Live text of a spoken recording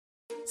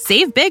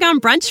Save big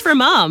on brunch for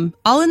mom,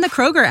 all in the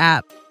Kroger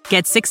app.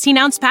 Get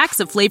 16-ounce packs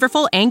of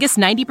flavorful Angus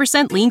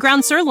 90% lean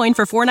ground sirloin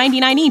for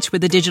 $4.99 each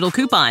with a digital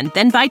coupon.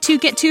 Then buy 2,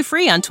 get 2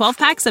 free on 12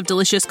 packs of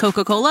delicious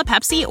Coca-Cola,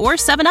 Pepsi, or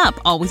 7-Up,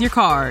 all with your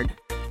card.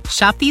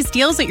 Shop these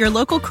deals at your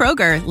local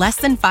Kroger, less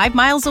than 5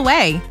 miles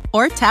away.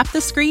 Or tap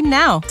the screen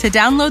now to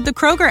download the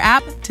Kroger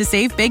app to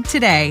save big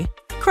today.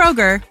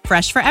 Kroger,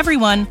 fresh for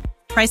everyone.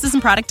 Prices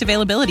and product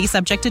availability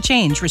subject to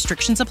change.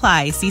 Restrictions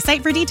apply. See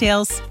site for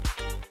details.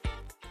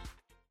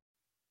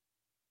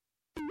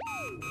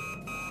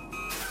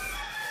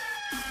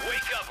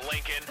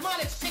 Come on,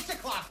 it's 6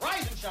 o'clock.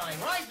 Rise and shine,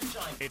 rise and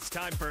shine. It's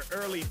time for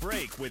Early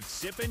Break with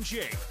Sip and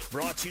Jake,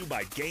 brought to you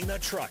by Gaina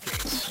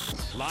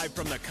Trucking. Live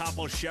from the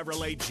Koppel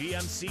Chevrolet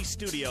GMC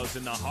studios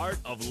in the heart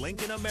of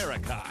Lincoln,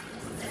 America.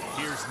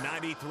 Here's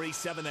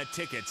 93.7 The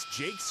Ticket's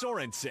Jake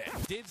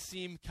Sorensen. Did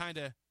seem kind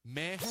of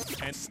meh.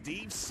 And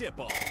Steve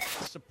Sipple.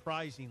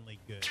 Surprisingly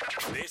good.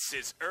 This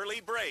is Early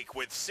Break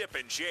with Sip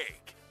and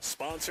Jake,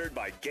 sponsored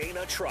by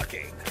Gaina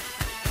Trucking.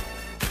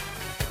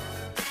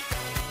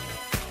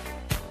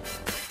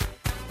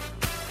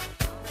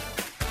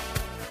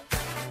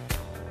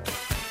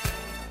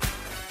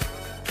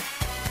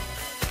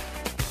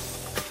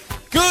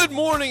 Good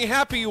morning.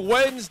 Happy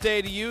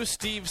Wednesday to you,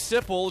 Steve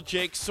Sipple,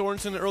 Jake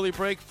Sorensen. Early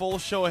break, full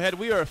show ahead.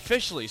 We are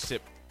officially,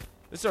 Sip.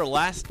 This is our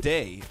last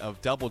day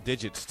of double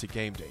digits to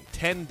game day.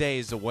 10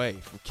 days away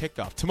from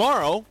kickoff.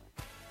 Tomorrow,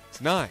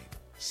 it's 9.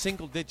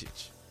 Single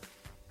digits.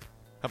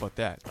 How about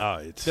that?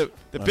 It's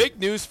the big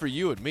news for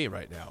you and me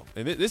right now,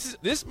 and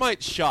this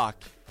might shock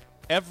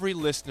every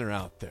listener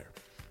out there.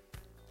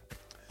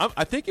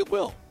 I think it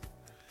will.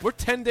 We're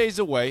 10 days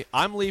away.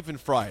 I'm leaving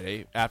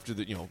Friday after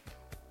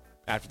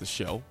the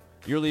show.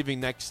 You're leaving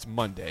next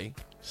Monday.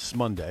 It's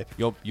Monday.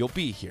 You'll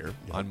be here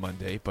on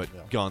Monday, but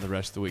gone the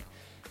rest of the week.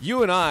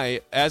 You and I,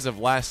 as of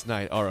last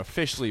night, are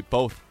officially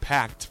both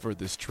packed for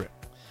this trip.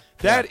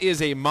 That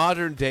is a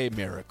modern day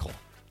miracle.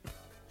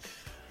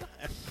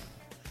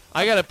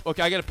 I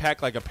gotta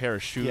pack like a pair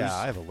of shoes. Yeah,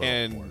 I have a little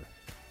and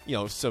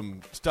more.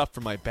 Some stuff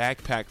for my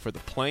backpack for the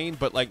plane.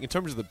 But like in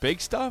terms of the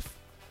big stuff,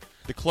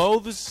 the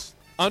clothes,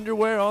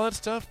 underwear, all that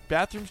stuff,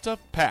 bathroom stuff,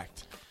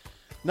 packed.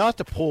 Not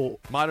to pull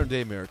modern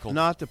day miracle.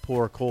 Not to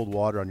pour cold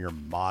water on your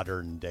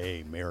modern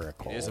day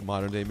miracle. It is a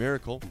modern day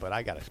miracle. But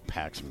I got to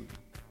pack some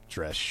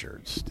dress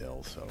shirts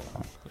still. So,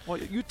 well,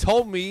 you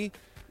told me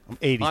I'm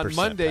 80% on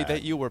Monday packed.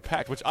 that you were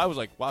packed, which I was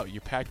like, wow, you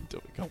packed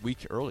a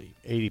week early.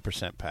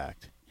 80%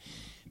 packed.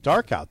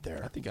 Dark out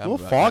there. I think a little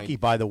foggy,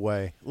 by the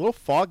way. A little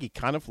foggy,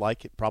 kind of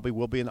like it probably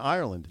will be in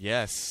Ireland.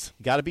 Yes.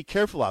 You got to be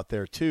careful out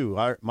there too.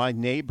 My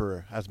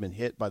neighbor has been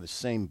hit by the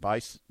same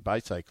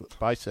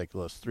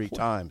bicyclist 3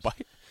 times.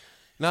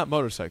 Not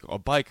motorcycle, a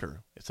biker.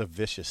 It's a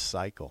vicious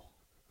cycle.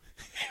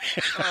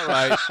 All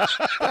right.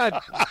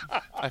 God,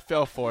 I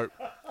fell for it.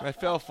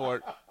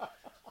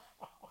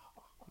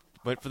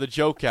 Went for the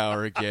joke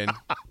hour again.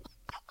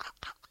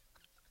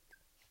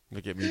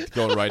 Look at me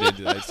going right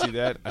into that. See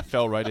that? I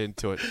fell right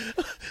into it.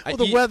 Well,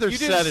 the weather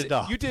set it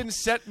up. You didn't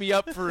set me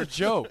up for a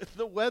joke.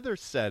 The weather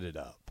set it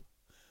up.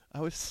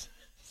 It's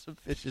a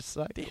vicious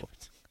cycle. Damn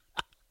it.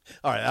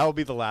 All right, that will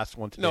be the last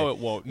one today. No, it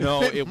won't.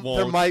 No, it won't.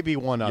 There might be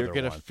one other You're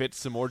going to one. fit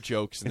some more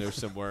jokes in there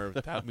somewhere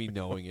without me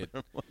knowing it.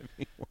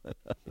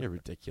 You're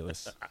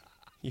ridiculous.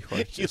 You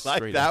are just you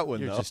like that one,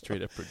 You're though. just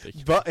straight up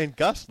ridiculous. And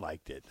Gus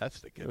liked it.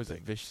 That's the good It was thing.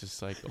 a vicious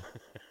cycle.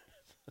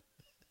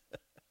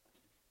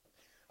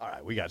 All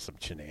right, we got some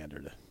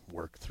Chinander to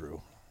work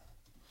through.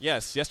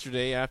 Yes,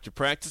 yesterday after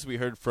practice we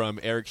heard from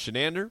Erik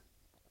Chinander,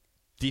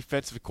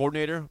 defensive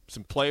coordinator,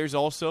 some players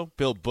also.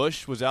 Bill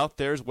Bush was out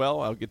there as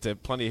well. I'll get to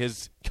plenty of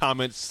his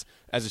comments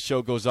as the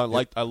show goes on.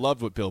 Yep. I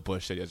loved what Bill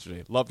Bush said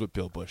yesterday. Loved what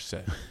Bill Bush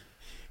said.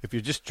 If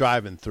you're just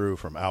driving through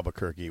from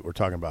Albuquerque, we're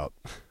talking about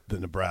the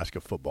Nebraska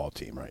football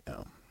team right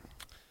now.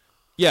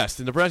 Yes,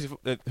 the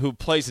Nebraska who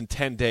plays in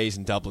 10 days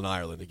in Dublin,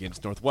 Ireland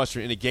against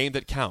Northwestern in a game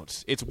that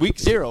counts. It's week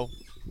 0,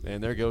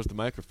 and there goes the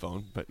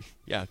microphone. But,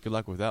 yeah, good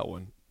luck with that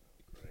one.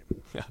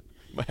 Yeah,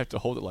 might have to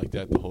hold it like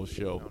that the whole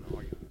show.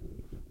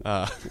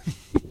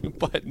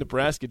 But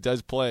Nebraska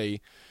does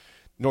play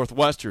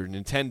Northwestern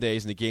in 10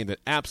 days in a game that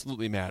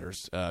absolutely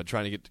matters,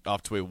 trying to get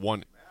off to a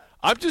 1.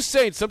 I'm just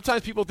saying,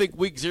 sometimes people think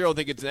week 0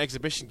 think it's an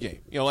exhibition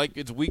game. Like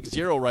it's week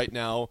 0 right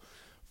now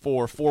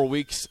for 4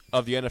 weeks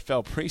of the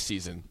NFL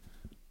preseason.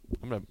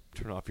 I'm going to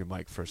turn off your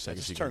mic for a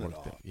second. Just turn it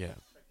off. Yeah.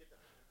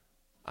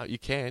 You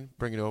can.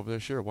 Bring it over there.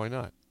 Sure, why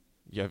not?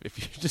 Yeah, if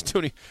you're just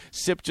doing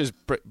Sip just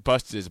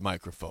busted his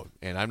microphone,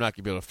 and I'm not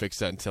going to be able to fix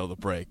that until the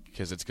break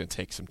because it's going to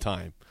take some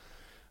time.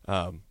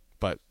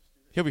 But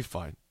he'll be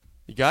fine.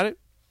 You got it?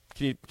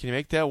 Can you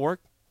make that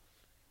work?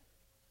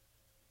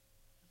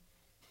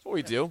 That's what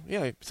we do.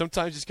 Yeah,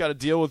 sometimes you just got to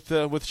deal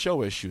with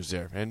show issues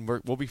there, and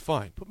we'll be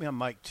fine. Put me on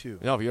mic 2.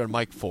 No, you're on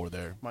mic 4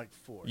 there. Mic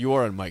 4. You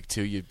are on mic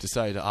 2. You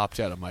decided to opt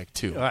out of mic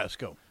 2. All right, let's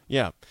go.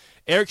 Yeah.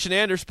 Erik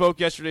Chinander spoke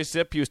yesterday,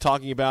 Sip. He was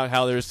talking about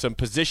how there's some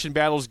position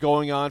battles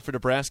going on for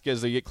Nebraska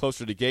as they get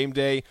closer to game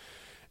day.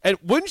 And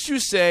wouldn't you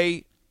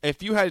say,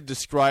 if you had to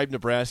describe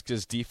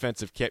Nebraska's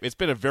defensive camp, it's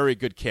been a very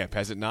good camp,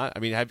 has it not? I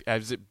mean,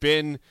 has it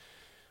been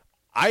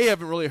I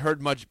haven't really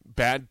heard much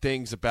bad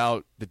things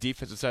about the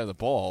defensive side of the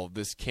ball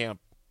this camp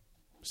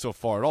so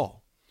far at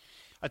all.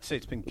 I'd say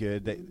it's been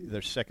good.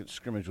 Their second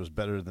scrimmage was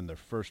better than their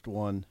first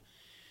one.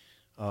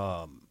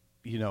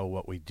 You know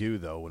what we do,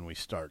 though, when we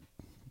start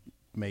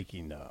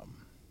making,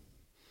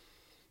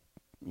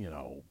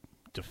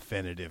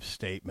 definitive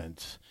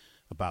statements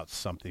about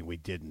something we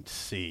didn't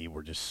see,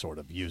 we're just sort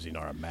of using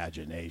our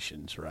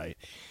imaginations, right?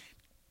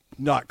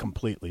 Not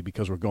completely,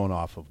 because we're going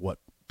off of what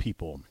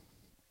people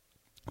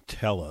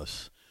tell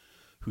us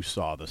who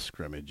saw the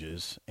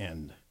scrimmages,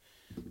 and,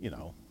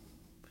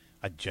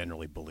 I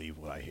generally believe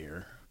what I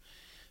hear.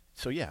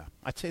 So, yeah,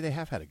 I'd say they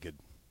have had a good,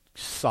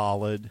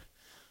 solid,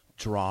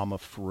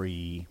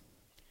 drama-free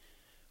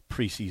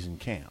preseason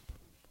camp.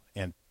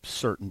 And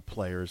certain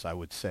players, I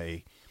would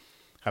say,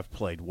 have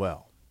played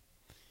well.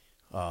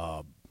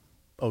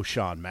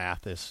 O'Shawn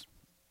Mathis,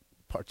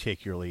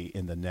 particularly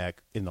in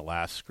the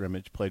last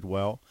scrimmage, played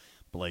well.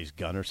 Blaze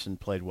Gunnerson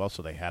played well,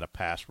 so they had a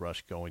pass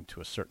rush going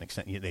to a certain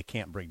extent. They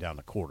can't bring down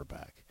the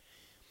quarterback.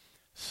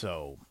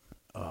 So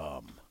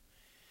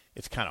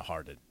it's kind of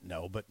hard to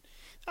know. But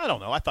I don't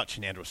know. I thought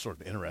Chinander was sort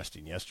of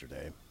interesting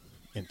yesterday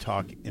in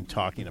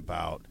talking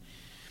about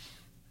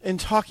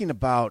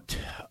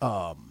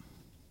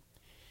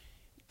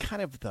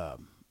kind of the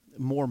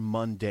more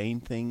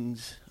mundane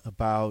things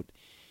about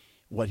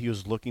what he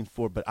was looking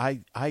for. But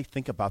I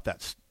think about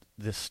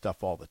this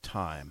stuff all the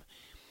time.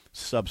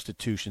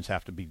 Substitutions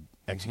have to be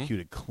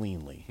executed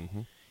cleanly.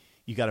 Mm-hmm.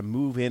 You got to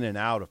move in and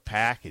out of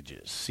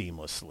packages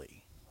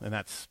seamlessly, and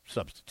that's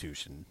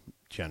substitution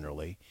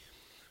generally.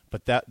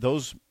 But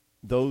those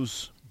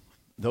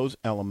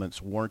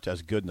elements weren't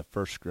as good in the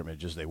first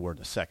scrimmage as they were in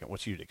the second,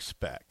 what you'd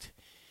expect.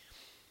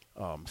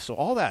 So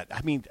all that,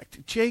 I mean,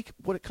 Jake,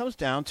 what it comes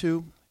down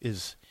to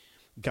is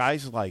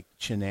guys like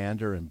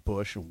Chinander and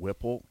Bush and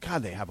Whipple.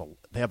 God, they have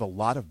a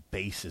lot of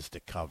bases to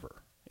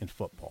cover in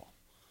football.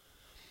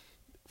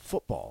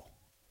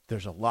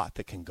 There's a lot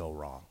that can go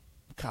wrong.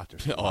 God,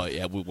 there's a lot. Oh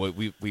yeah,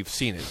 we've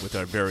seen it with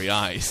our very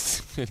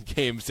eyes in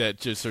games that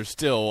just are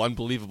still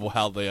unbelievable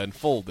how they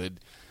unfolded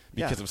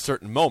because of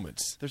certain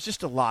moments. There's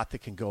just a lot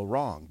that can go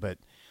wrong. But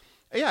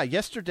yeah,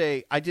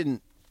 yesterday I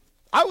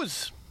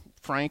was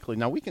frankly,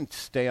 now we can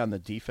stay on the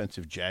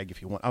defensive jag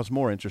if you want. I was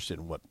more interested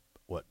in what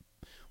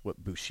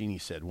Buschini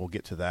said. We'll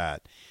get to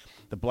that.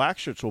 The black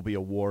shirts will be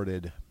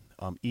awarded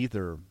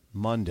either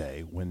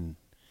Monday when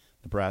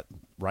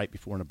right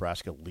before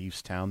Nebraska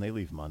leaves town. They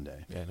leave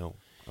Monday. Yeah, no,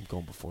 I'm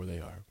going before they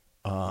are.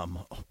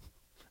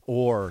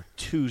 Or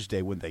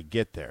Tuesday when they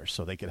get there,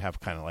 so they could have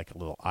kind of like a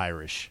little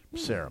Irish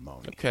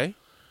ceremony. Okay.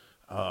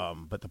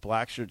 But the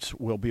black shirts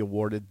will be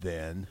awarded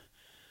then.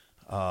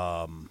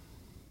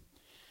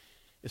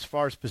 As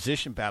far as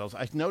position battles,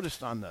 I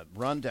noticed on the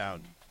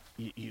rundown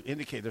you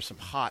indicate there's some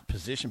hot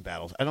position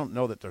battles. I don't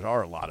know that there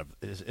are a lot of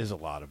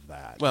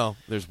that. Well,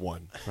 there's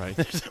one, right?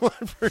 There's one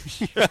for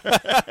sure.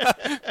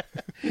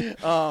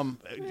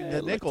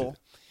 The nickel.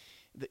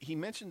 He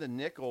mentioned the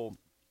nickel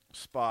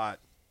spot,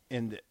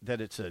 and that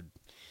it's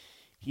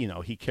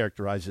he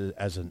characterizes it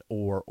as an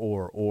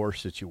or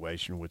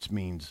situation, which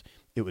means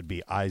it would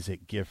be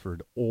Isaac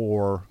Gifford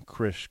or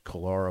Chris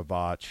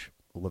Kolarovic.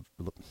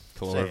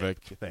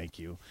 Thank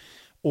you.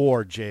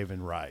 Or Javen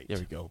Wright. There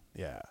we go.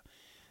 Yeah.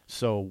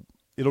 So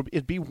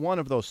it'd be one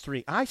of those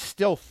three. I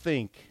still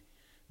think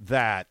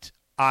that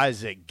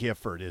Isaac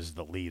Gifford is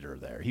the leader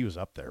there. He was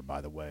up there,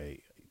 by the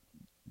way,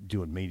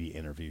 doing media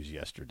interviews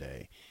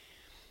yesterday.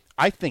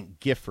 I think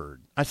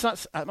Gifford.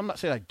 I'm not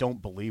saying I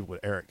don't believe what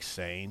Eric's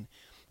saying.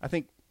 I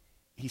think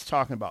he's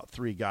talking about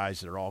three guys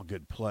that are all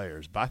good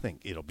players, but I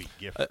think it'll be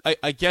Gifford.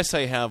 I guess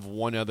I have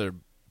one other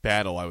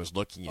battle I was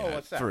looking at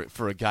what's that?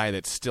 for a guy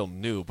that's still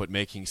new but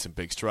making some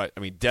big strides. I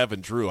mean,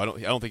 Devin Drew. I don't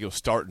think he'll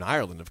start in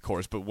Ireland, of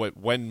course. But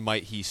when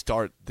might he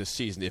start this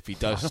season? If he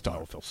does start, I don't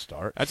know if he'll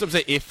start. That's what I'm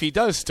saying. If he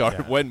does start,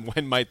 Yeah.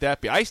 when might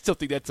that be? I still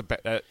think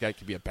that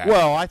could be a battle.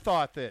 Well, I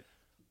thought that.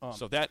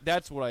 So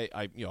that's what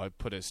I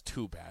put as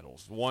two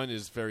battles. One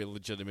is very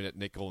legitimate at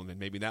nickel, and then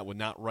maybe that one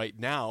not right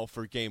now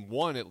for game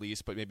one at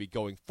least, but maybe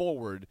going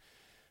forward,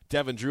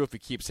 Devin Drew, if he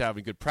keeps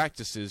having good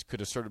practices,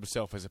 could assert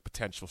himself as a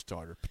potential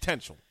starter.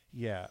 Potential.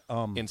 Yeah.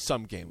 In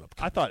some game up.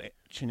 I thought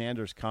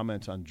Chinander's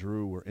comments on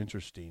Drew were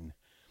interesting.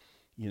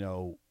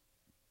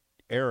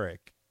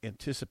 Eric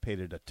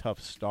anticipated a tough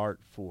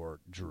start for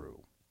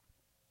Drew,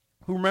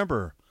 who,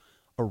 remember,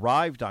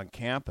 arrived on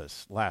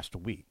campus last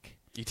week.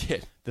 He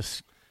did.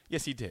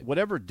 Yes, he did.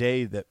 Whatever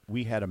day that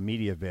we had a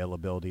media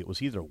availability, it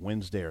was either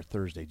Wednesday or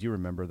Thursday. Do you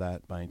remember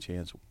that by any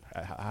chance?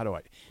 How do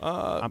I?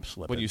 I'm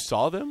slipping. When you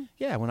saw them?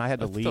 Yeah, when I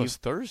had to leave. That was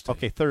Thursday.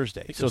 Okay,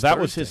 Thursday. So was that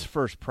was Thursday. his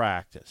first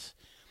practice.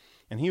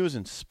 And he was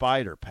in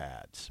spider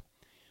pads.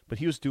 But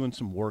he was doing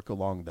some work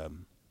along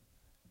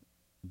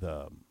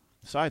the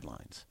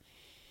sidelines.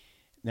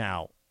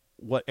 Now,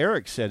 what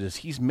Eric said is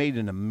he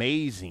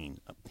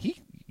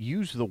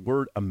used the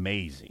word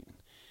amazing.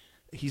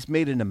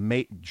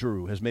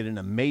 Drew has made an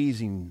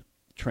amazing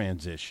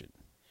transition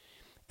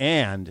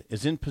and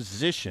is in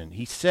position.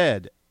 He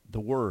said the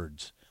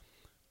words,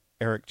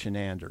 Erik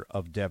Chinander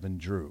of Devin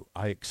Drew.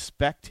 I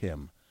expect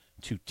him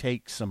to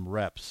take some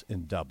reps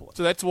in Dublin.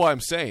 So that's why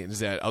I'm saying is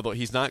that although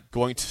he's not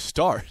going to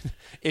start,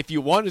 if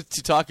you wanted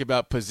to talk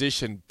about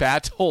position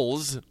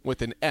battles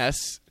with an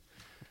S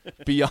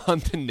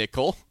beyond the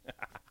nickel,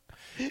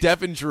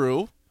 Devin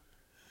Drew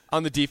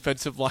on the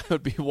defensive line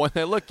would be one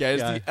I look at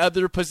as the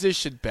other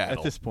position battle.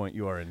 At this point,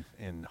 you are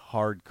in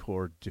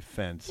hardcore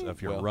defense of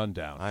your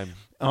rundown.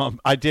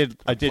 I did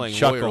playing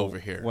chuckle lawyer over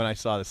here. when I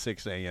saw the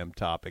 6 a.m.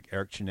 topic.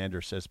 Erik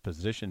Chinander says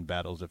position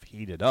battles have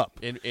heated up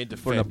in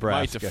for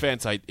Nebraska. My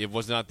defense, it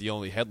was not the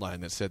only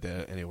headline that said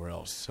that anywhere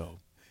else. So,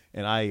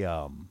 and I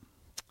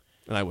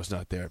was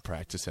not there at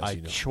practice, as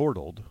you know.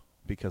 chortled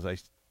because I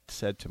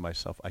said to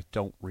myself, I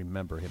don't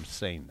remember him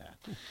saying that.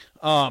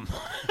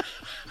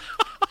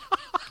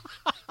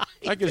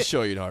 I can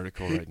show you an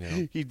article right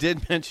now. He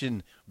did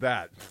mention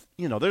that,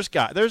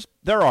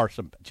 there are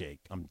some, Jake,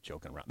 I'm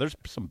joking around. There's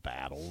some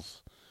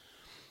battles.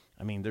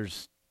 I mean,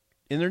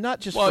 and they're not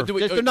just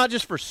they're not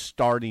just for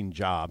starting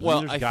jobs. Well,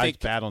 there's guys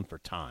battling for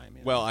time.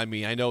 Well, I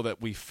mean, I know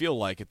that we feel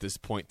like at this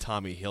point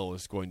Tommy Hill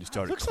is going to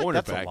start at cornerback.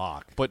 Like that's a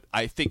lock. But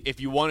I think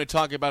if you want to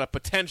talk about a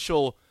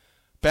potential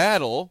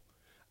battle,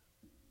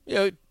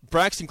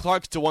 Braxton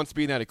Clark still wants to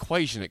be in that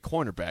equation at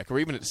cornerback, or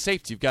even at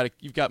safety.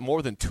 You've got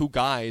more than two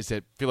guys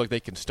that feel like they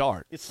can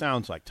start. It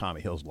sounds like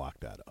Tommy Hill's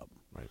locked that up,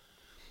 right?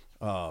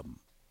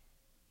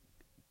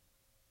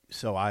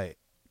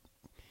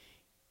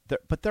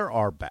 But there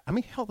are I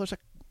mean, hell, there's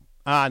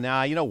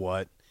now you know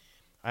what?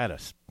 I had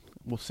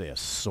we'll say a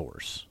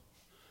source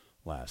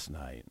last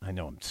night. I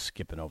know I'm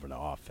skipping over to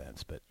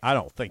offense, but I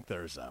don't think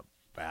there's a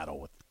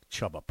battle with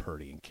Chubba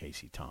Purdy and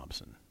Casey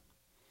Thompson.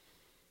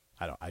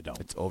 I don't.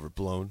 It's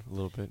overblown a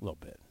little bit. A little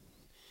bit.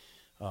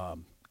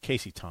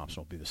 Casey Thompson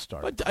will be the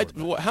starter.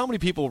 But how many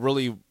people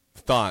really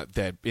thought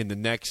that in the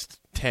next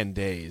 10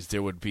 days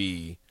there would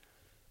be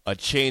a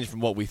change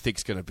from what we think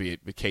is going to be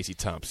with Casey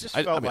Thompson?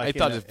 I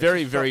thought a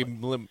very, very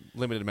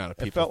limited amount of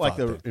people. It felt like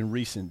in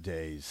recent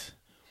days,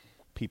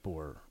 people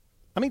were.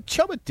 I mean,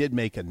 Chubba did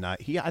make a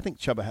night. I think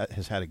Chubba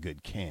has had a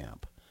good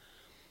camp,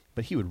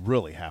 but he would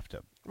really have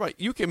to. Right,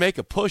 you can make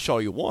a push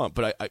all you want,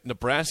 but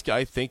Nebraska,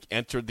 I think,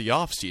 entered the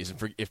offseason.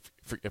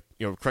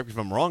 Correct me if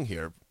I'm wrong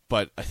here,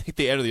 but I think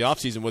they entered the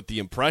offseason with the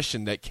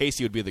impression that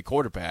Casey would be the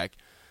quarterback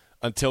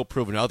until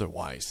proven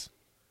otherwise.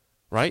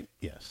 Right?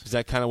 Yes. Is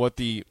that kind of what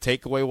the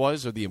takeaway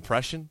was, or the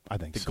impression? I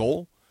think the so.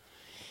 goal.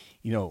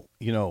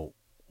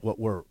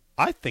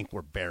 I think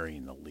we're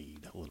burying the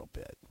lead a little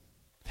bit.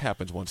 It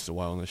happens once in a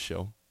while on this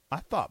show.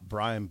 I thought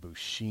Brian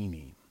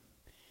Buschini,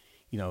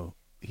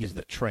 he's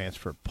the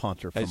transfer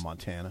punter from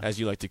Montana. As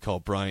you like to call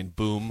Brian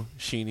Boom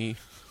Sheeny,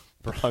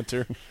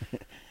 punter,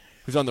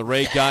 who's on the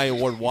Ray Guy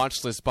Award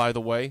watch list, by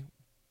the way.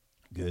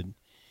 Good.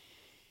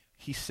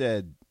 He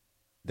said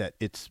that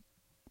it's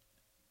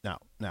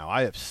now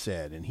I have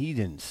said, and he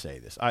didn't say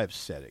this, I have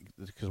said it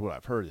because what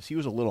I've heard is he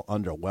was a little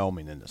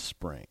underwhelming in the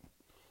spring.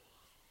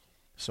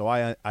 So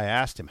I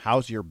asked him,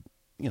 how's your,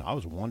 I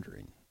was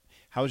wondering,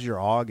 how's your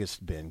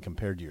August been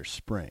compared to your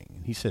spring?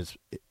 And he says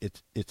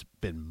it's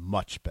been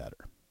much better.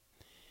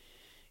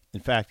 In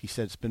fact, he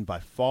said it's been by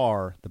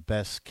far the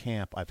best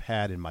camp I've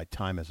had in my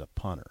time as a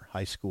punter,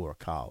 high school or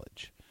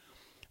college.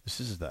 This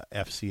is the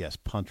FCS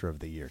punter of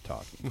the year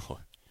talking.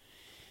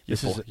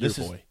 This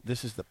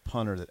is the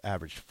punter that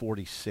averaged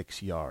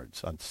 46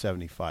 yards on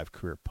 75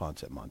 career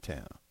punts at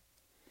Montana.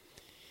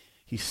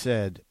 He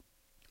said,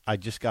 I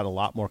just got a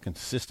lot more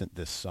consistent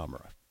this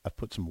summer. I've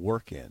put some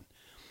work in.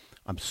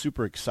 I'm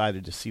super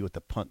excited to see what the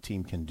punt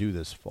team can do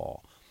this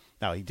fall.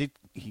 Now,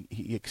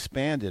 he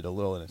expanded a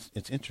little, and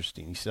it's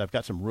interesting. He said, I've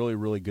got some really,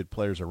 really good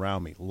players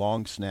around me.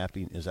 Long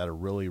snapping is at a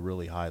really,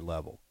 really high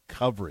level.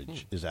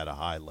 Coverage is at a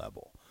high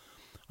level.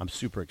 I'm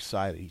super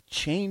excited. He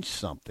changed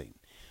something.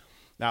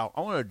 Now,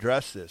 I want to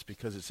address this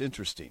because it's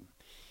interesting.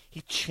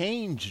 He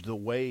changed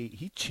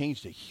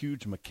a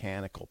huge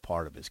mechanical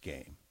part of his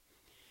game.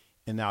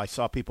 And now I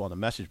saw people on the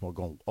message board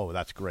going, oh,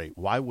 that's great.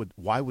 Why would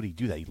he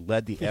do that? He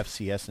led the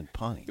FCS in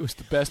punting. It was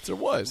the best there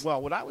was.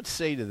 Well, what I would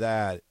say to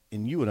that,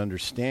 and you would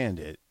understand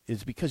it,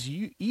 is because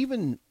you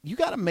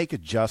got to make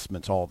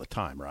adjustments all the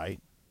time, right?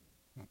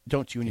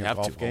 Don't you in your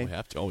golf game? You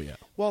have to. Oh, yeah.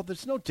 Well,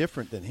 there's no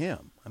different than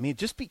him. I mean,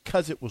 just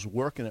because it was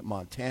working at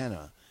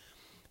Montana,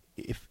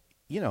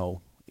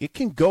 it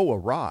can go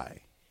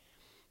awry,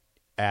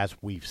 as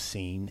we've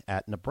seen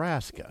at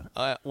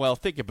Nebraska. Well,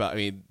 think about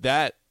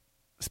that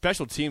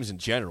special teams in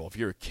general. If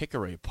you're a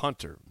kicker or a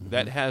punter,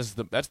 that's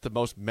the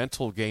most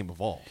mental game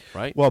of all,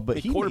 right? Well,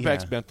 but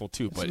quarterback's mental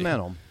too. But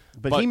mental.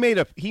 But he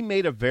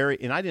made a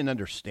very, and I didn't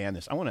understand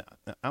this. I want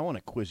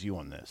to quiz you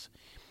on this.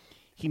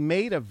 He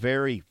made a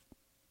very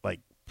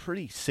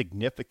pretty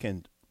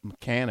significant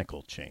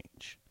mechanical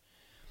change,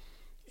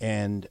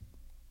 and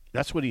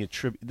that's what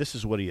this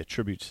is what he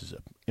attributes his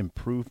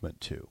improvement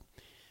to.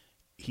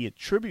 He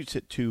attributes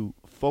it to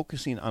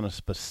focusing on a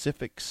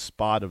specific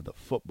spot of the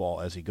football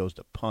as he goes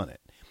to punt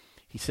it.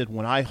 He said,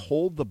 when I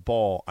hold the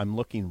ball, I'm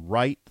looking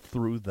right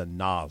through the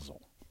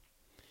nozzle.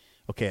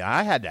 Okay,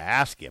 I had to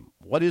ask him,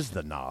 what is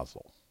the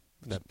nozzle?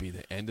 Would that be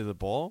the end of the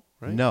ball,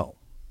 right? No.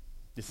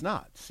 It's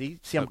not. See,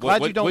 I'm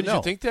glad you don't know. Wouldn't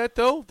you think that,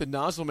 though? The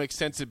nozzle makes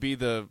sense to be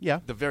the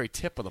very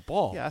tip of the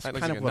ball. Yeah, that's like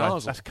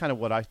kind of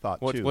what I thought,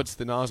 too. What's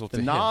the nozzle to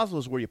The nozzle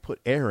is where you put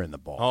air in the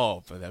ball.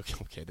 Oh,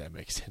 okay, that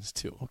makes sense,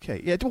 too.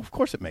 Okay, yeah, of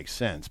course it makes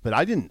sense. But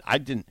I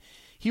didn't.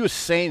 He was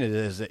saying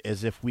it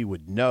as if we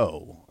would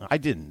know. I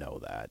didn't know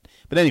that.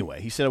 But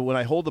anyway, he said, when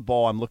I hold the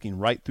ball, I'm looking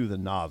right through the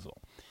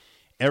nozzle.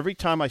 Every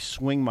time I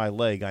swing my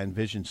leg, I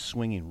envision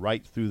swinging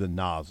right through the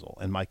nozzle,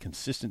 and my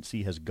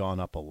consistency has gone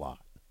up a lot.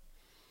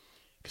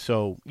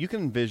 So you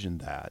can envision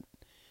that,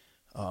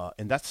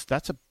 and that's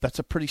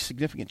a pretty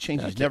significant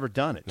change. He's never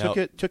done it.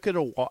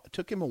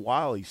 Took him a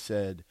while. He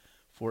said,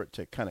 for it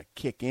to kind of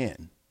kick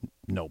in.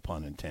 No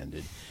pun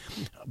intended,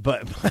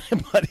 but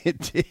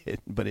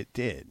it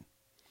did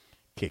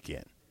kick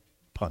in.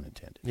 Pun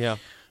intended. Yeah.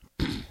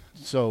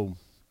 So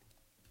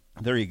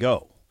there you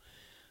go.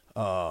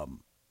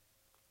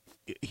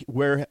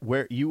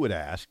 Where you would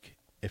ask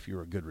if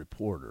you're a good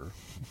reporter,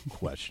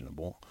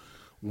 questionable.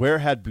 Where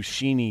had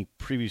Buschini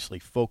previously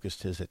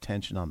focused his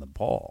attention on the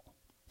ball?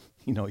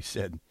 He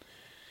said,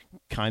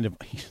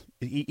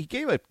 he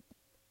gave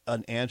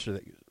an answer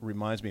that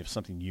reminds me of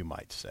something you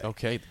might say.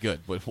 Okay, good.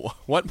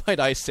 What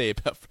might I say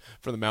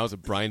from the mouths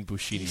of Brian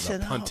Buschini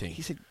about punting?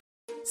 He said,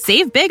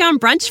 Save big on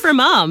brunch for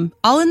mom,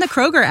 all in the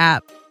Kroger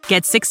app.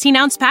 Get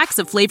 16-ounce packs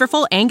of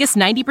flavorful Angus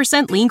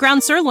 90% lean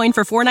ground sirloin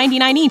for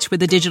 $4.99 each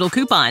with a digital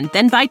coupon.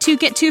 Then buy 2,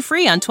 get 2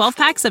 free on 12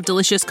 packs of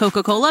delicious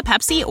Coca-Cola,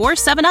 Pepsi, or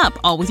 7-Up,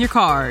 all with your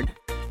card.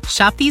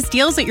 Shop these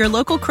deals at your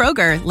local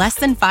Kroger, less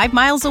than 5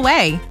 miles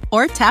away.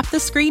 Or tap the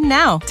screen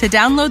now to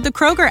download the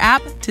Kroger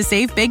app to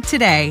save big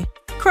today.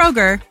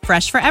 Kroger,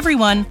 fresh for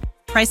everyone.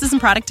 Prices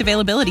and product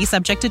availability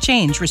subject to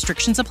change.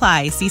 Restrictions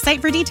apply. See site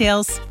for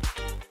details.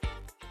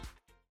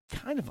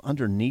 kind of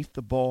underneath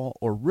the ball,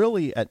 or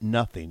really at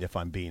nothing, if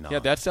I'm being honest. Yeah,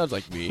 that sounds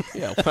like me.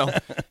 Yeah, well,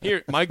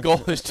 here, my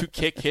goal is to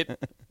hit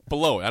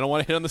below it. I don't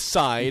want to hit on the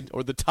side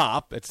or the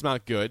top. That's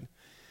not good.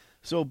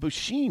 So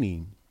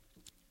Buschini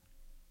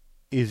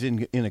is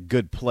in a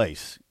good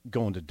place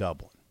going to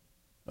Dublin,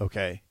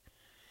 okay?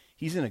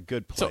 He's in a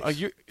good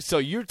place. So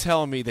you're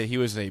telling me that he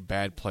was in a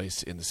bad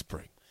place in the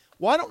spring?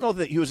 Well, I don't know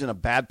that he was in a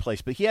bad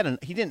place, but he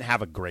didn't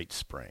have a great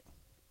spring.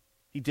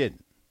 He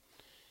didn't.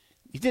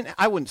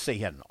 I wouldn't say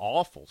he had an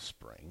awful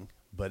spring,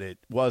 but it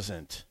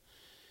wasn't,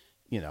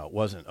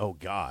 oh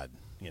God,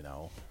 we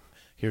got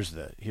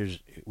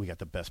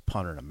the best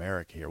punter in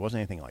America here. It wasn't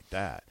anything like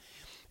that.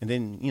 And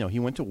then, he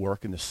went to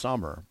work in the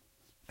summer,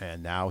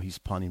 and now he's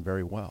punting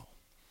very well.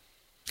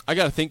 I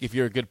got to think if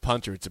you're a good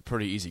punter, it's a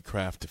pretty easy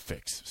craft to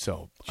fix.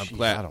 So I'm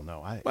glad. I don't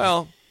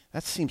know.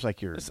 That seems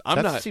like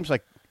seems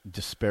like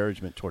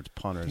disparagement towards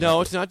punters. No,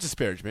 it's not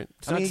disparagement.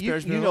 It's not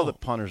disparagement. You know that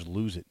punters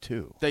lose it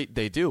too. They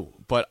do,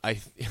 but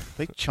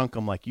they chunk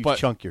them like you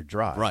chunk your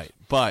drive. Right,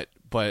 but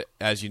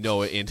as you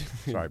know,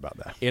 sorry about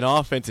that. In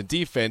offense and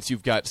defense,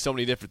 you've got so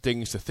many different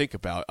things to think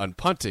about. On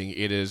punting,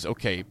 it is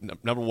okay.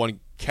 Number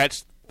one,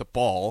 catch the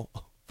ball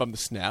from the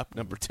snap.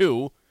 Number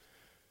two,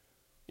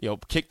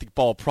 kick the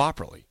ball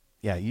properly.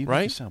 Yeah, you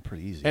sound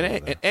pretty easy.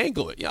 And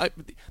angle it. Yeah,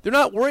 they're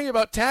not worrying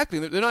about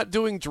tackling. They're not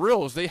doing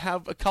drills. They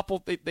have a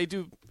couple. They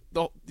do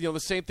the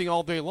same thing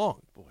all day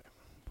long. Boy.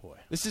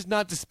 This is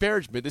not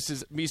disparagement. This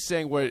is me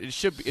saying where it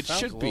should be. It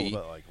should be.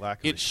 Like lack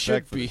of it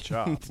should be.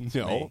 Job.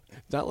 No,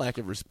 it's not lack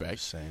of respect.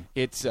 Just saying.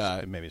 It's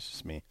maybe it's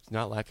just me. It's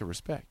not lack of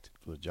respect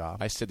for the job.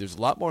 I said there's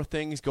a lot more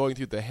things going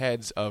through the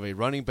heads of a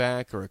running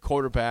back or a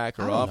quarterback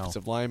or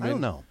offensive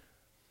lineman.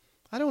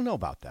 I don't know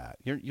about that.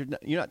 You're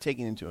not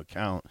taking into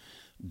account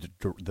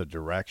the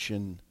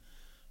direction.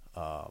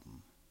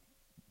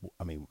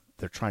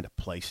 They're trying to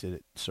place it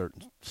at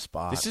certain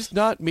spots. This is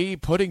not me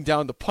putting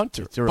down the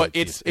punter, but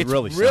it's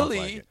really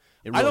like it.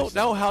 I don't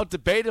know how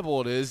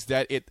debatable it is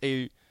that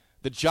the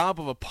job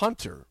of a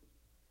punter,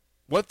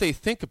 what they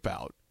think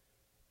about,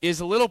 is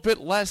a little bit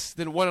less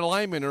than what a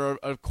lineman or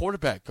a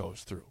quarterback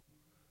goes through.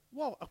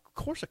 Well, of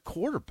course, a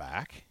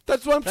quarterback.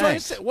 That's what I'm trying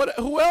to say.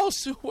 Who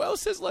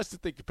else has less to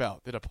think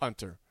about than a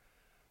punter?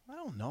 I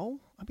don't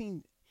know.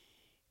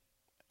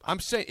 I'm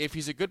saying if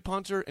he's a good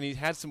punter and he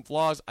had some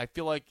flaws, I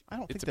feel like I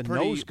don't think the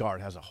nose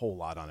guard has a whole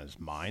lot on his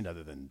mind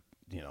other than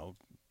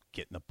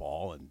getting the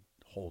ball and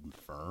holding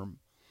firm.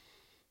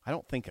 I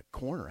don't think a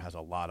corner has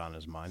a lot on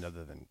his mind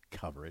other than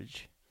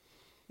coverage.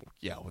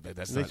 Yeah, well,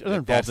 that's they're not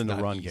involved that's in the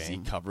not run easy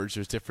game. Coverage.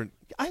 There's different.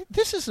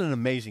 This is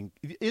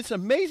It's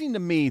amazing to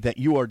me that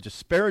you are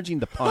disparaging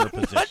the punter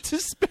position. I'm not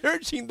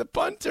disparaging the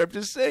punter. I'm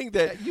just saying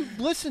that you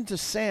listened to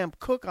Sam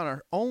Cook on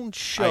our own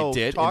show I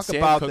did, talk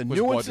about the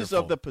nuances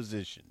of the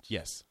positions.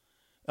 Yes,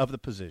 of the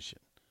position,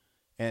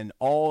 and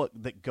all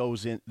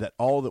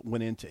that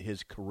went into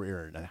his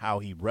career and how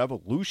he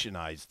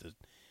revolutionized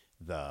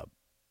the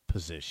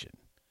position.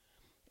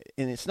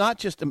 And it's not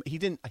just he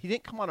didn't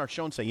come on our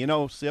show and say,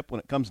 Sip, when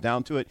it comes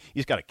down to it,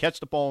 he's got to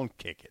catch the ball and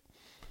kick it.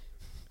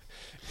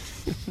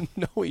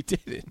 No, he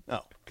didn't.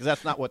 No, because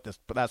that's not what.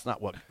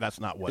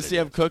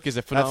 Sam Cook is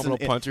a phenomenal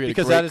punter.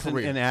 Because that is an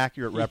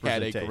inaccurate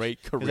representation. He had a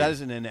great career. That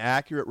is an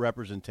inaccurate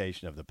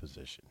representation of the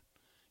position.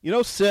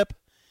 Sip,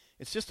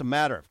 it's just a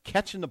matter of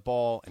catching the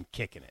ball and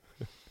kicking it.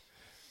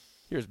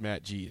 Here's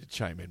Matt G to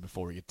chime in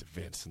before we get to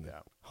Vince in the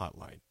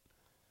hotline.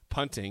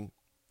 Punting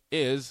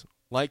is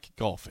like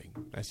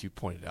golfing, as you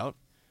pointed out.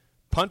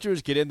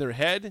 Punters get in their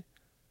head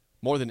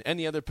more than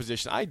any other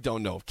position. I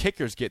don't know.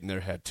 Kickers get in their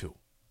head, too.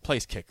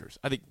 Place kickers.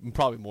 I think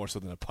probably more so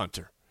than a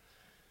punter.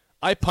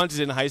 I punted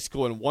in high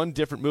school, and one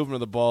different movement of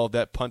the ball,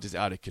 that punt is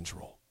out of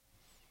control.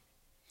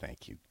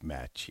 Thank you,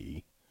 Matt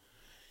G.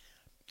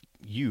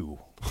 You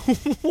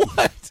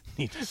What?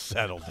 need to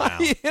settle down.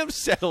 I am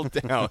settled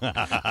down.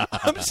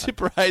 I'm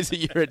surprised that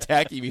you're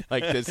attacking me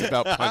like this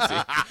about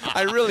punting.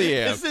 I really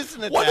am. This is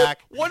an attack.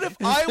 What if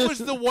I was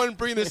the one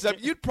bringing this up?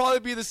 You'd probably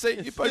be the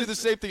same. You'd probably do the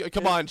same thing.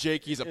 Come on,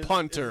 Jake. He's a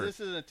punter.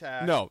 This is an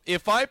attack. No.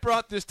 If I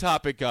brought this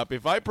topic up,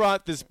 if I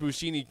brought this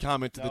Buschini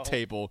comment to the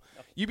table,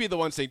 you'd be the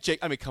one saying, Jake,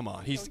 I mean, come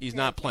on. He's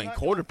not playing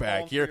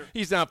quarterback here.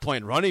 He's not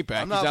playing running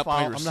back. He's not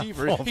playing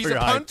receiver. He's a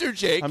punter,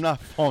 Jake. I'm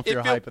not falling for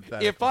your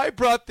hypothetical. If I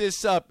brought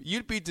this up,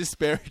 you'd be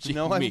disparaging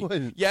me. I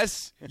wouldn't.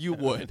 Yes, you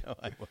would. No,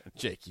 I wouldn't.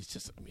 Jake,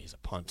 he's a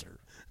punter.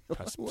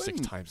 Punts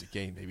 6 times a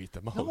game, maybe at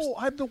the most. No,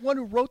 I'm the one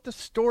who wrote the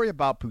story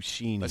about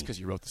Buschini. That's because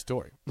you wrote the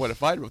story. What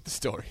if I wrote the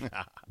story?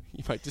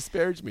 You might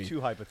disparage me. 2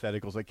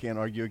 hypotheticals I can't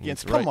argue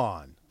against. That's right. Come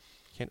on.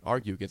 Can't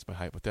argue against my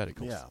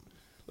hypotheticals. Yeah.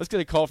 Let's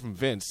get a call from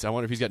Vince. I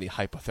wonder if he's got any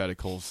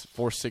hypotheticals.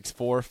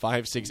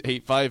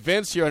 464-5685.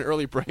 Vince, you're on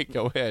early break.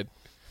 Go ahead.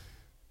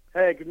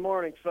 Hey, good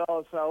morning,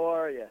 fellas. How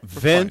are you?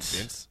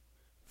 Vince.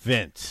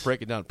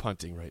 Breaking down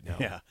punting right now.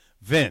 Yeah.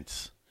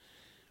 Vince.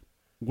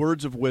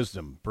 Words of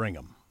wisdom. Bring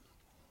them.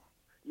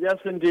 Yes,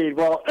 indeed.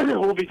 Well,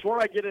 well,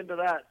 before I get into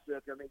that,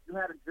 Sip, I mean, you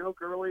had a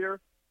joke earlier.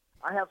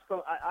 I have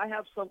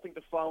something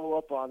to follow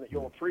up on that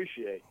you'll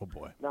appreciate. Oh,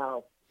 boy.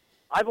 Now,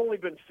 I've only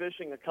been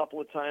fishing a couple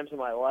of times in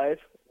my life.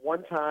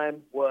 One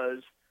time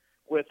was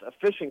with a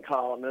fishing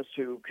columnist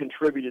who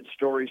contributed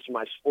stories to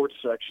my sports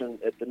section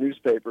at the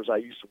newspapers I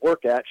used to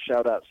work at.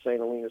 Shout out St.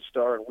 Helena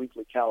Star and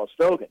Weekly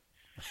Calistogan.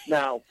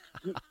 Now,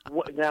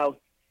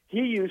 he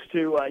used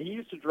to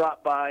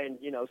drop by and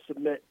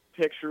submit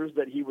pictures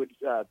that he would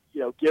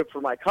give for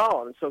my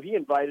column, and so he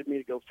invited me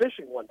to go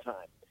fishing one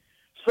time.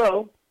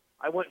 So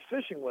I went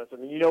fishing with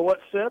him, and you know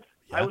what, Sip?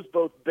 Yeah. I was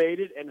both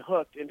baited and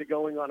hooked into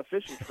going on a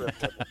fishing trip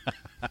with him.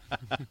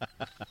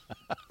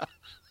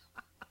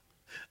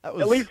 At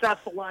least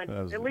that's the line.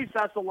 At least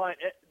that's the line.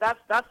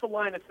 That's the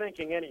line of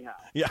thinking, anyhow.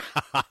 Yeah,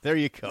 there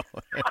you go.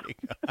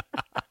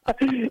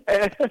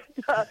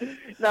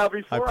 Now,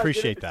 before I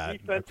appreciate get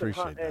into that.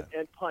 defense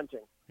and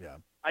punting, yeah,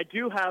 I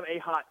do have a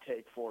hot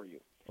take for you.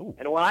 Ooh.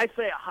 And when I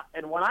say a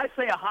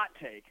hot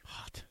take,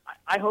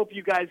 I hope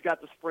you guys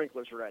got the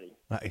sprinklers ready.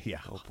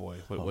 Yeah. Oh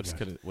boy, what's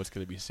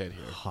gonna be said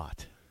here?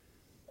 Hot.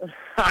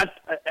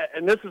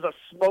 And this is a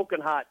smoking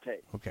hot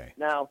take. Okay.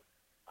 Now,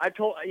 I've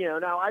told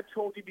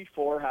you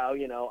before how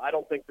I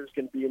don't think there's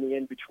going to be any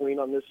in between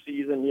on this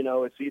season.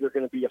 It's either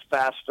going to be a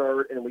fast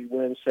start and we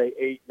win,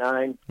 say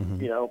 8-9,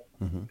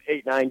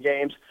 8-9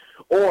 games,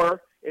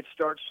 or it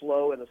starts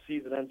slow and the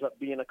season ends up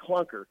being a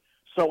clunker.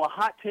 So a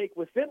hot take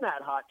within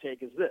that hot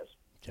take is this.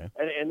 Okay.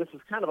 And this is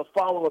kind of a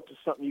follow-up to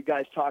something you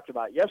guys talked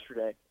about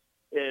yesterday,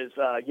 is,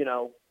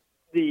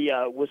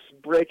 was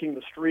breaking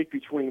the streak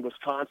between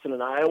Wisconsin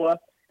and Iowa,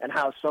 and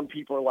how some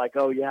people are like,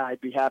 oh, yeah, I'd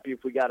be happy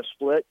if we got a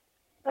split.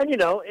 And,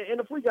 and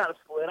if we got a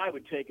split, I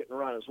would take it and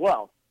run as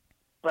well.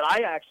 But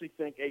I actually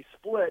think a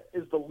split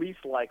is the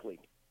least likely.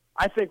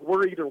 I think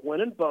we're either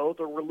winning both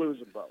or we're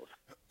losing both.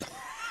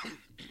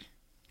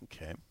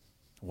 Okay.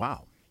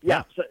 Wow.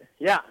 Yeah.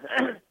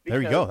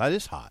 There you go. That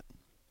is hot.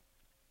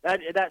 That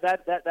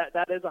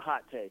is a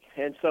hot take.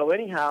 And so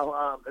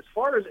anyhow, as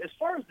far as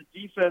the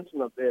defense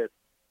and the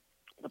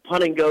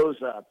punting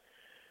goes,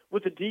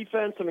 with the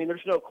defense, I mean,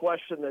 there's no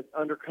question that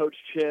under Coach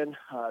Chin,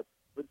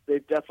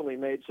 they've definitely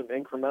made some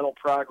incremental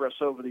progress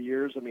over the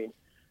years. I mean,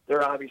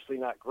 they're obviously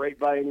not great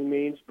by any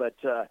means, but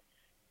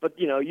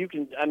you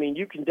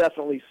can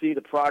definitely see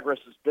the progress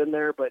has been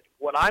there. But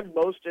what I'm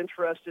most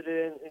interested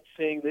in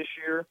seeing this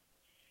year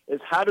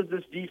is how does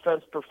this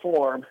defense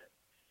perform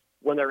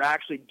when they're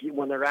actually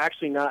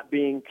not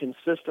being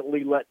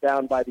consistently let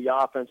down by the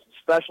offense and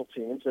special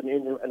teams,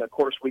 and of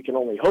course we can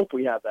only hope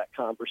we have that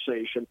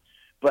conversation.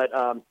 But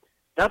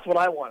that's what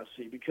I want to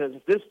see, because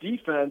if this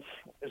defense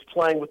is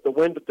playing with the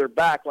wind at their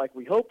back like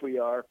we hope we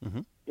are,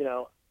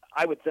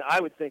 I would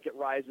think it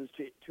rises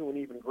to an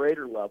even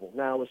greater level.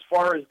 Now, as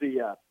far as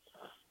the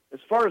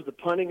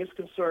punting is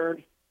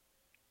concerned,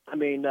 I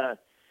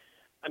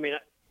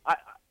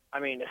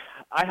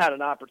had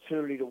an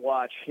opportunity to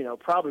watch,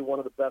 probably one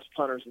of the best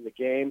punters in the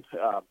game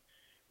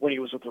when he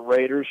was with the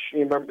Raiders.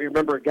 You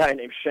remember a guy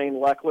named Shane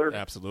Leckler?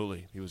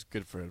 Absolutely, he was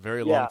good for a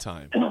very long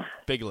time.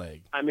 Big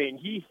leg.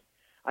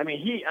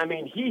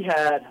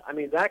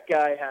 That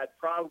guy had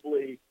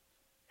probably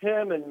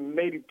him and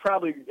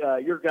probably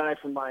your guy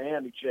from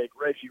Miami, Jake,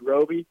 Reggie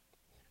Roby.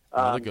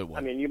 Another good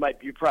one.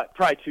 You're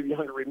probably too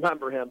young to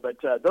remember him, but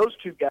those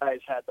two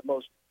guys had the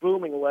most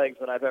booming legs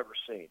that I've ever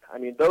seen. I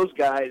mean, those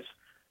guys.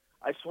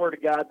 I swear to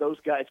God, those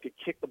guys could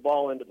kick the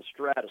ball into the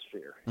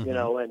stratosphere, and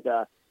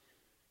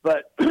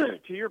But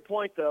to your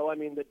point, though, I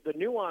mean, the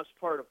nuanced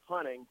part of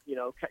punting,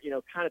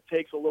 kind of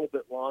takes a little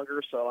bit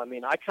longer. So, I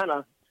mean,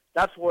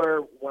 that's where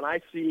when I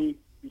see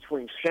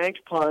between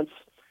shanked punts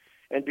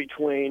and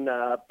between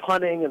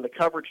punting and the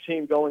coverage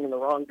team going in the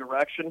wrong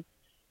direction,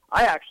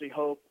 I actually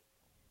hope.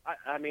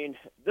 I mean,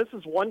 this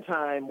is one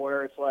time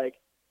where it's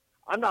like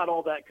I'm not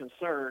all that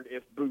concerned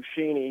if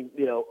Buschini,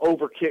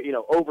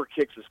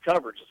 overkicks his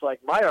coverage. It's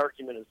like my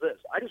argument is this: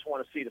 I just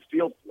want to see the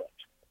field flipped.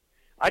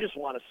 I just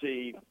want to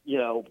see,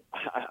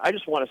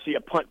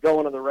 a punt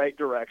going in the right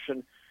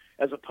direction,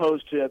 as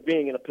opposed to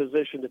being in a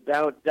position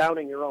to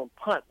downing your own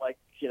punt, like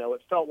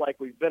it felt like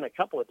we've been a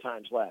couple of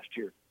times last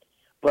year,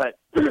 but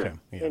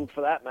and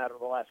for that matter,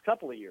 the last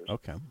couple of years.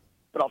 Okay.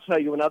 But I'll tell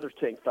you another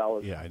thing,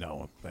 fellas. Yeah, I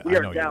know. We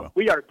are down.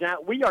 We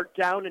are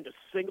down into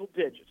single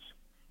digits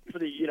for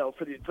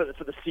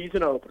the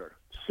season opener.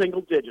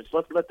 Single digits.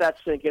 Let's let that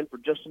sink in for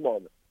just a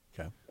moment.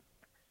 Okay.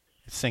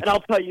 And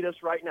I'll tell you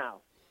this right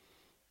now.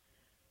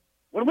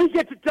 When we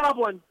get to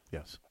Dublin,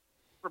 yes,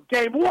 from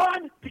game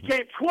 1 to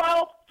game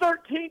 12,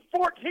 13,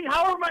 14,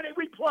 however many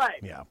we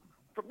play,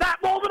 from that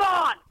moment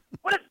on,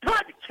 when it's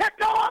time to kick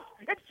off,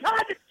 it's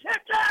time to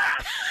kick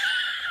ass!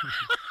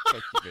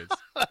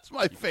 That's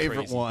my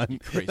favorite one.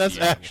 That's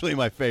actually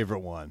my favorite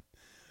one.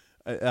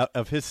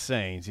 Of his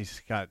sayings,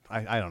 he's got,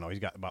 I don't know, he's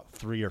got about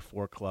 3 or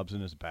 4 clubs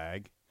in his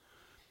bag.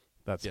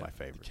 That's my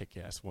favorite.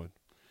 Kick-ass one.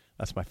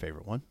 That's my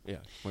favorite one. Yeah,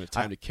 when it's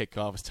time to kick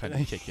off, it's time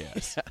to kick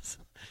ass. Yes.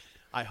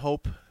 I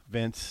hope,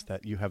 Vince,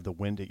 that you have the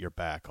wind at your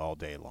back all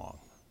day long.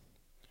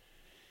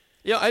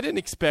 Yeah, I didn't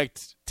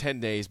expect 10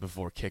 days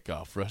before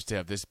kickoff for us to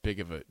have this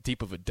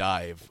deep of a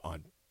dive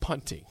on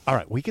punting. All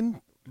right, we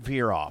can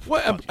veer off.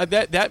 Well,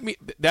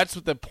 that's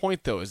what the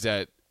point, though, is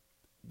that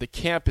the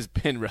camp has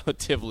been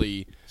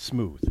relatively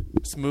smooth,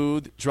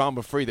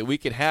 drama-free. That we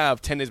could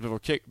have 10 days before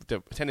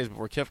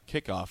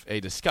kickoff a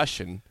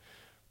discussion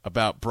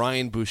about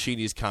Brian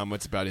Buschini's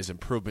comments about his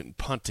improvement in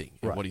punting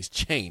and what he's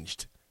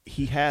changed.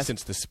 He has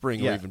since the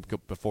spring, or even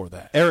before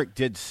that. Erik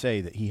did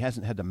say that he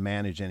hasn't had to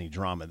manage any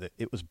drama. That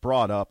it was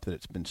brought up that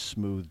it's been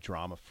smooth,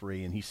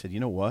 drama-free, and he said, "You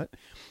know what?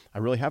 I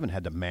really haven't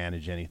had to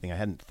manage anything. I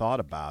hadn't thought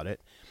about it.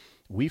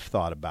 We've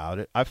thought about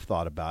it. I've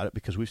thought about it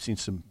because we've seen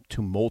some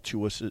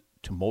tumultuous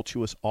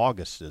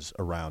Augusts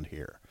around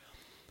here,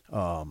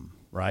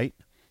 right?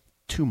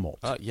 Tumult.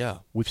 Yeah,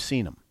 we've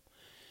seen them.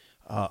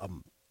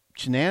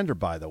 Chinander,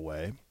 by the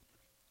way,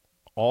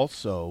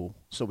 also.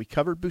 So we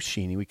covered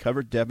Buschini. We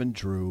covered Devin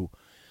Drew.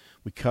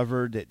 We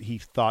covered that he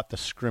thought the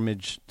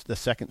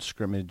second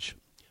scrimmage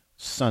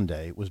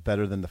Sunday was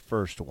better than the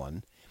first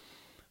one.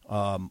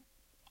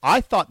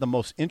 I thought the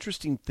most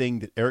interesting thing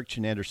that Erik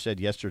Chinander said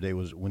yesterday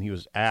was when he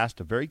was asked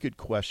a very good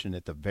question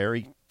at the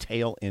very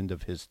tail end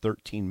of his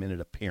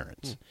 13-minute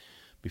appearance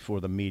before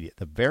the media.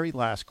 The very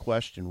last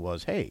question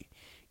was, hey,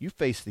 you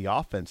face the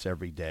offense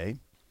every day.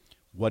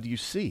 What do you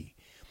see?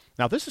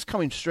 Now, this is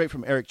coming straight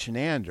from Erik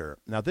Chinander.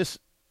 Now, this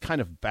kind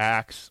of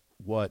backs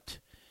what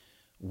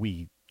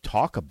we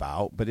talk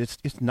about, but it's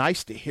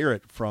nice to hear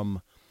it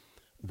from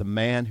the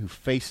man who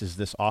faces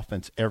this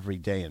offense every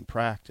day in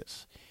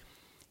practice.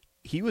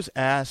 He was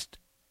asked,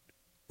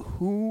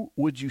 who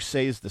would you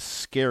say is the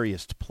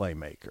scariest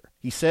playmaker?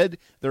 He said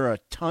there are a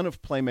ton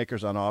of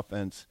playmakers on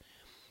offense.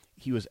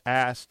 He was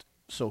asked,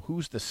 so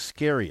who's the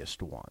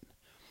scariest one?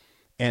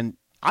 And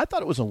I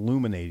thought it was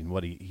illuminating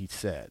what he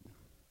said.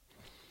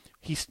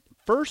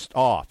 First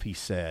off,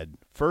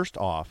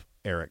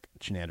 Erik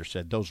Chinander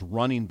said those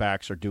running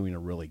backs are doing a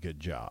really good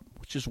job,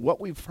 which is what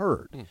we've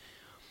heard.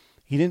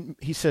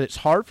 He said it's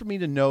hard for me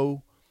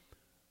to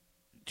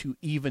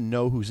even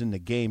know who's in the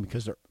game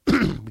because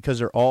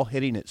they're all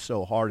hitting it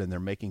so hard and they're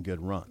making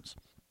good runs.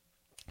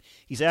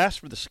 He's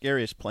asked for the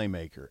scariest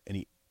playmaker, and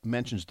he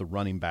mentions the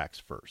running backs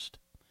first.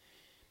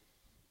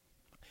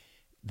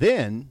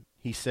 Then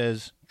he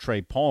says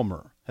Trey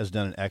Palmer has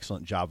done an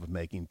excellent job of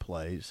making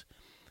plays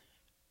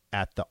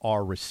at the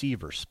R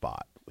receiver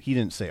spot. He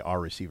didn't say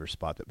our receiver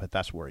spot, but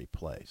that's where he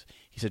plays.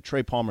 He said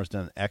Trey Palmer's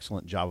done an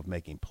excellent job of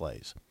making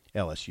plays,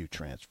 LSU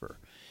transfer.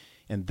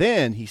 And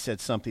then he said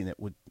something that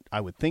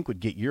I would think would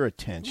get your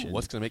attention.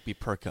 What's going to make me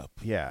perk up?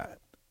 Yeah.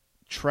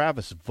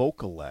 Travis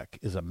Vokalek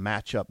is a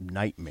matchup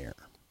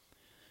nightmare,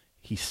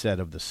 he said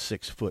of the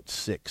 6'6",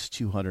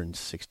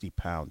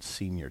 260-pound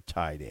senior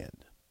tight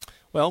end.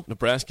 Well,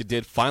 Nebraska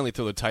did finally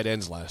throw the tight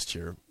ends last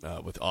year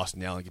with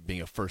Austin Allen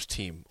being a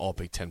first-team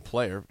All-Big Ten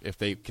player. If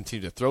they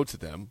continue to throw to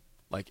them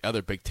like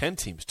other Big Ten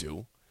teams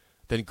do,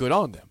 then good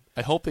on them.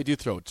 I hope they do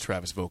throw to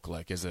Travis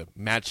Vokalek as a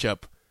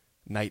matchup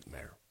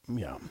nightmare.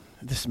 Yeah.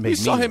 We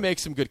saw him make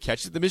some good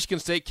catches. The Michigan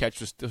State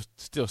catch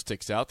still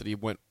sticks out that he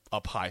went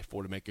up high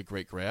for to make a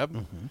great grab.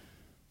 Mm-hmm.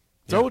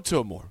 Throw it to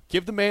him more.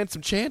 Give the man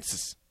some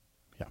chances.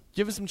 Yeah.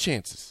 Give him some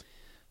chances.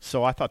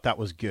 So I thought that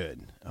was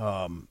good.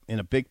 In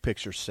a big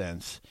picture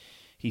sense,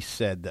 he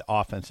said the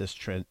offense has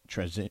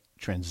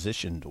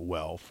transitioned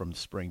well from the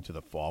spring to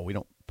the fall. We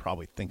don't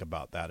probably think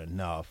about that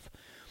enough.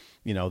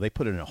 You know, they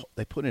put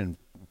in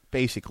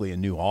basically a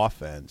new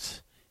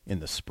offense in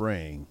the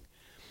spring.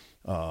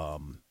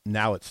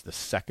 Now it's the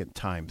second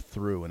time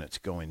through, and it's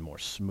going more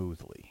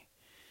smoothly.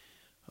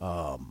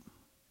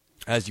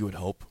 As you would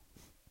hope.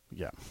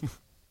 Yeah.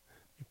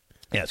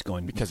 Yeah, it's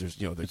going because there's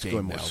the it's game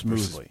going more now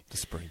smoothly. The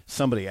spring.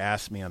 Somebody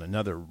asked me on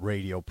another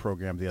radio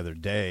program the other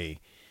day,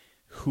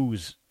 who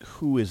is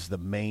the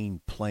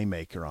main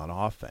playmaker on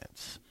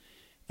offense,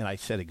 and I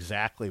said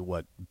exactly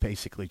what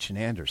basically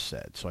Chinander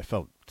said. So I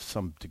felt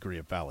some degree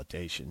of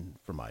validation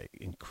for my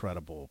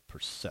incredible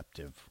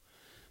perceptive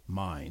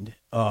mind.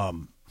 That's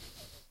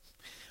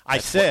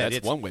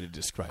one way to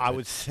describe it. I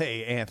would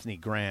say Anthony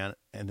Grant,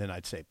 and then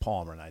I'd say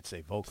Palmer, and I'd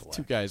say Vokalek.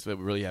 Two guys that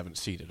we really haven't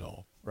seen at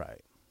all.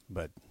 Right,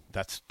 but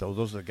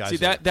those are the guys. See,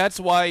 that's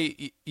why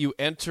you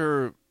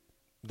enter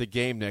the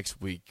game next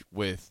week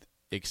with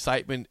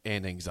excitement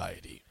and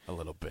anxiety a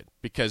little bit,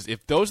 because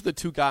if those are the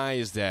two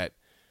guys that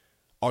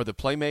are the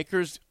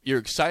playmakers, you're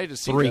excited to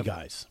see three them.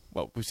 Guys.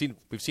 Well, we've seen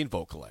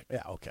Vokalek.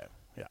 Yeah. Okay.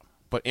 Yeah.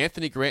 But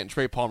Anthony Grant and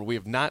Trey Palmer, we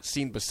have not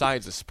seen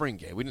besides the spring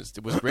game. Was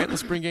Grant in the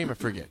spring game? I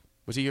forget.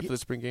 Was he here for the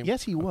spring game?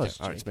 Yes, he was.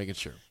 Okay. All right, just making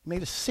sure. He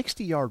made a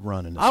 60-yard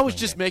run in the I was spring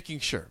just game. making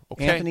sure.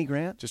 Okay, Anthony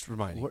Grant? Just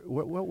reminding.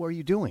 What were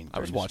you doing?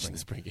 I was watching the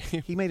spring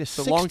game. He made It's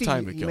a long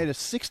time ago. He made a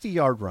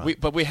 60-yard run.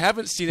 But we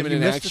haven't seen him Did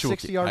in you an miss the actual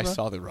 60-yard I run?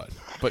 saw the run.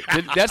 But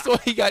that's the way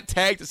he got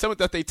tagged. Someone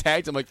thought they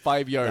tagged him like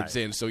 5 yards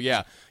Right. in. So,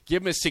 yeah,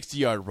 give him a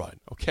 60-yard run,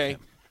 okay? Yeah.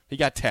 He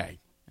got tagged.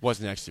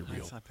 Wasn't actually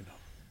real.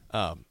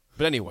 But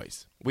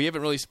anyways, we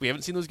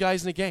haven't seen those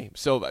guys in a game.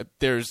 So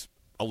there's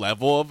a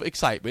level of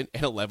excitement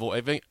and a level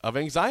of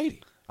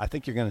anxiety. I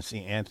think you're going to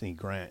see Anthony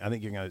Grant. I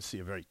think you're going to see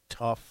a very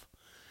tough,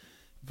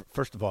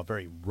 first of all,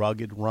 very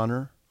rugged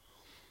runner.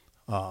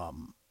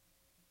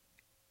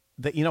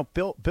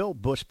 Bill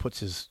Bush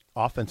puts his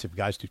offensive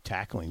guys through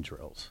tackling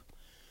drills.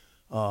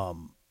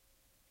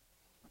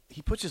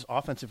 He puts his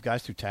offensive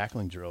guys through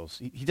tackling drills.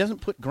 He doesn't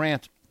put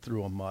Grant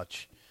through them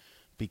much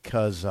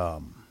because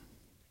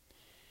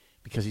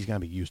he's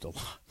going to be used a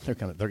lot. They're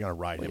going to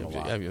ride him a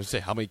lot. I was going to say,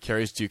 how many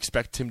carries do you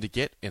expect him to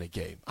get in a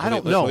game? I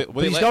don't know.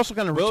 But he's also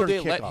going to return Will they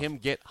kickoffs. let him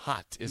get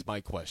hot is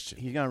my question.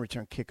 He's going to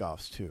return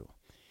kickoffs, too.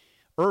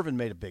 Irvin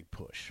made a big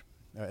push,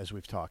 as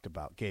we've talked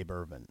about, Gabe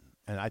Irvin.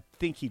 And I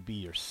think he'd be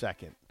your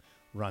second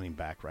running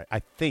back, right? I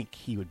think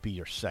he would be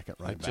your second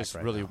running back right now. I just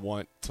really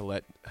want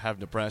to have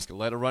Nebraska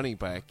let a running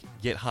back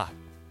get hot.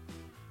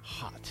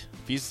 Hot.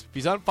 If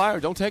he's on fire,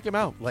 don't take him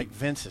out. Like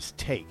Vince's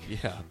take.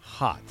 Yeah.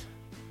 Hot.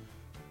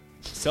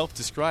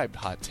 Self-described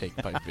hot take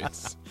by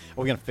Vince.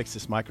 Are we going to fix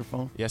this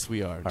microphone? Yes,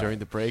 we are. All During right.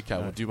 the break, I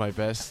will do my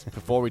best.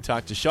 Before we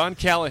talk to Sean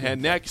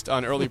Callahan next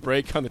on Early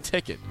Break on the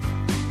Ticket.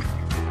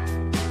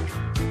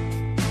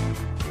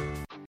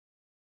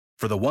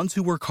 For the ones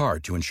who work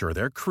hard to ensure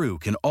their crew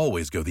can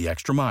always go the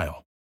extra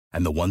mile,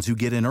 and the ones who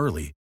get in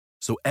early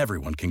so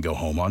everyone can go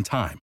home on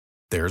time,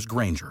 there's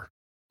Grainger,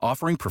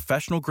 offering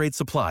professional-grade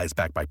supplies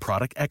backed by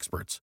product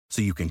experts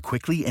so you can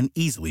quickly and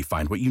easily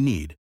find what you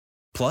need.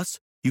 Plus,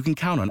 you can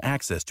count on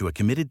access to a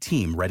committed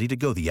team ready to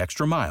go the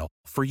extra mile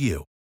for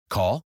you.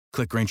 Call,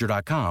 click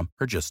Grainger.com,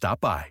 or just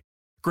stop by.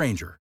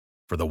 Grainger,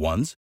 for the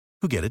ones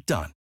who get it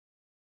done.